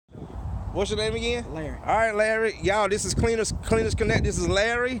What's your name again? Larry. All right, Larry. Y'all, this is Cleaners Connect. This is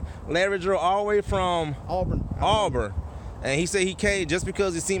Larry. Larry drove all the way from Auburn. And he said he came just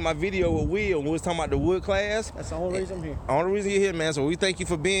because he seen my video with Will when we was talking about the wood class. That's the only reason I'm here. Only reason you're here, man. So we thank you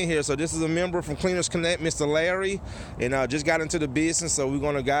for being here. So this is a member from Cleaners Connect, Mr. Larry, and just got into the business. So we're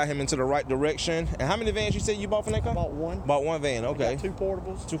gonna guide him into the right direction. And how many vans you said you bought from that company? I bought one. Bought one van. Okay. I got two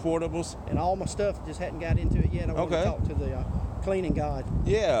portables. Two portables. And all my stuff just hadn't got into it yet. I wanted to talk to the cleaning god.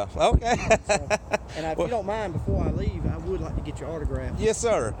 Yeah. Okay. So, and if you don't mind, before I leave, I would like to get your autograph. Yes,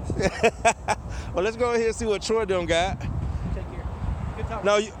 sir. Well, let's go ahead and see what Troy done got. Take care. Good talking.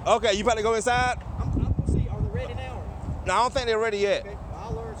 No, okay. You about to go inside? I'm gonna see. Are they ready now? No, I don't think they're ready yet. Okay. Well,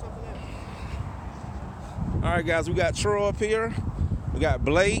 I'll learn something else. All right, guys. We got Troy up here. We got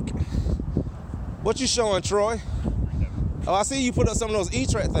Blake. What you showing, Troy? Oh, I see you put up some of those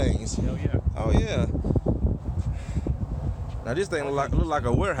E-Track things. Hell yeah. Oh yeah. Now this thing look like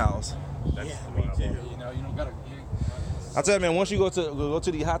a warehouse. That's Me too. you don't gotta. I tell you, man, once you go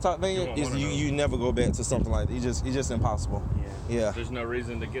to the hot top van, You won't wanna you never go back to something like that. It's just impossible. Yeah. There's no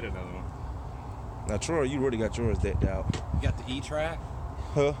reason to get another one. Now Troy, you really got yours decked out. You got the E-Track?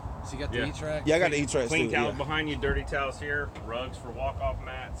 Huh? So you got the Yeah. E-Track? Yeah, I got the E-Track Clean too. towels Yeah. behind you, dirty towels here, rugs for walk-off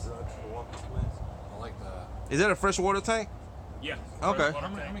mats. I like that. Is that a freshwater tank? Yeah. Okay. Water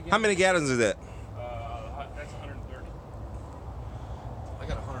tank. How many gallons is that? That's 130. I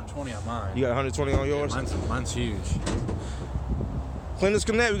got 120 on mine. You got 120 on yours? Mine's huge. Cleaners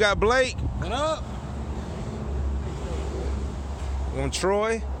Connect, we got Blake. What up? We got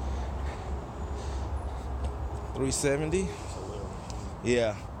Troy. 370.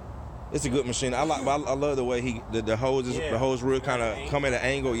 Yeah. It's a good machine. I love the way the hoses the hose reel kind of come at an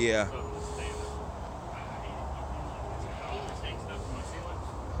angle. Yeah.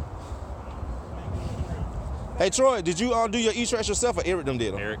 Hey Troy, did you do your E-Track yourself or Eric them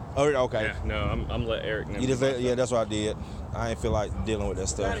did them? Eric. Oh, okay. Yeah, no, I'm let Eric know. Yeah, that's what I did. I ain't feel like dealing with that What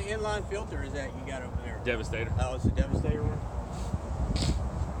stuff. kind of inline filter is that you got over there? Devastator. Oh, it's a Devastator one?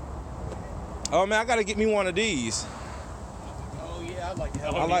 Oh man, I gotta get me one of these. Oh, yeah, I'd like to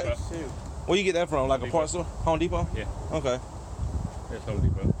have Home one Depot. of those too. Where you get that from? Like a parts store? Home Depot? Yeah. Okay. There's Home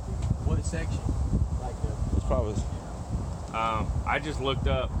Depot. What section? Like the... It's probably. I just looked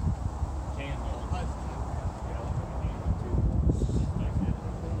up.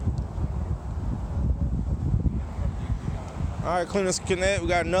 All right, Cleaners Connect. We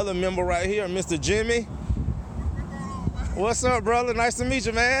got another member right here, Mr. Jimmy. What's up, brother? Nice to meet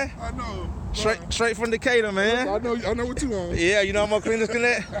you, man. I know. Straight from Decatur, man. I know what you on. Yeah, you know I'm on Cleaners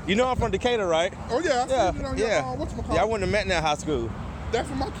Connect. You know I'm from Decatur, right? Oh yeah, I seen it on your, yeah. whatchamacallit. Yeah, I went to Matnell High School. That's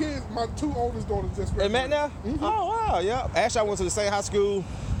for my kids. My two oldest daughters just Hey, graduated. Matnell? Oh wow, yeah. Actually, I went to the same high school.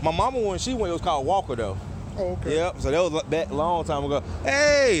 My mama when she went, it was called Walker though. Oh, okay. Yep. So that was back a long time ago.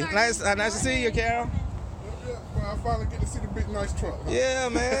 Hey, nice to see you, Carol. Yeah, well, I finally get to see the big nice truck. Huh? Yeah,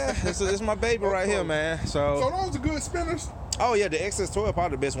 man. This is my baby right here, man. So those are good spinners. Oh yeah, the XS12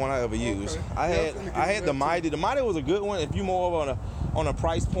 probably the best one I ever used. I had the Mighty. The Mighty was a good one. If you more on a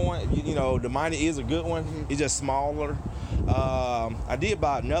price point, you know the Mighty is a good one. It's just smaller. I did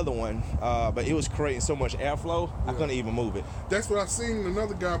buy another one, but it was creating so much airflow, I couldn't even move it. That's what I seen.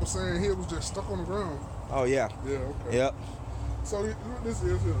 Another guy was saying he was just stuck on the ground. Oh yeah. Yeah. Okay. Yep. So this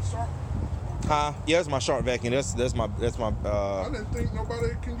is a sharp. Huh? Yeah, that's my shark vacuum. That's my. I didn't think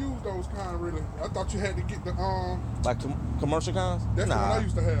nobody can use those kind really. I thought you had to get the Like commercial kinds. That's the one I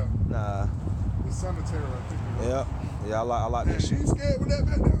used to have. Nah. The sanitary, I think. It was. Yep. Yeah, I like Man, that you shit. ain't scared with that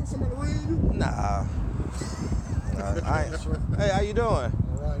back down? Somebody ran you? Nah. I ain't. Hey, how you doing?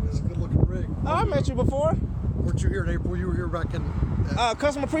 All right, it's a good-looking rig. Oh, I met you before. Weren't you here in April? You were here back in...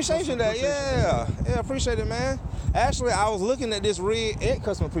 Customer Appreciation Day. Yeah, appreciate it, man. Actually, I was looking at this rig at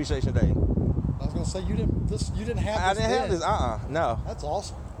Customer Appreciation Day. I was gonna say you didn't have this. I didn't have this. No. That's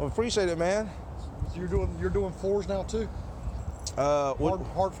awesome. Well, appreciate it, man. So you're doing floors now too. Hard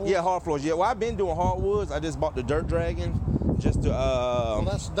floors. Yeah, hard floors. Yeah, well, I've been doing hardwoods. I just bought the Dirt Dragon just to.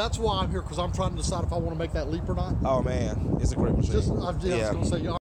 Well, that's why I'm here, because I'm trying to decide if I want to make that leap or not. Oh man, it's a great machine. I was gonna say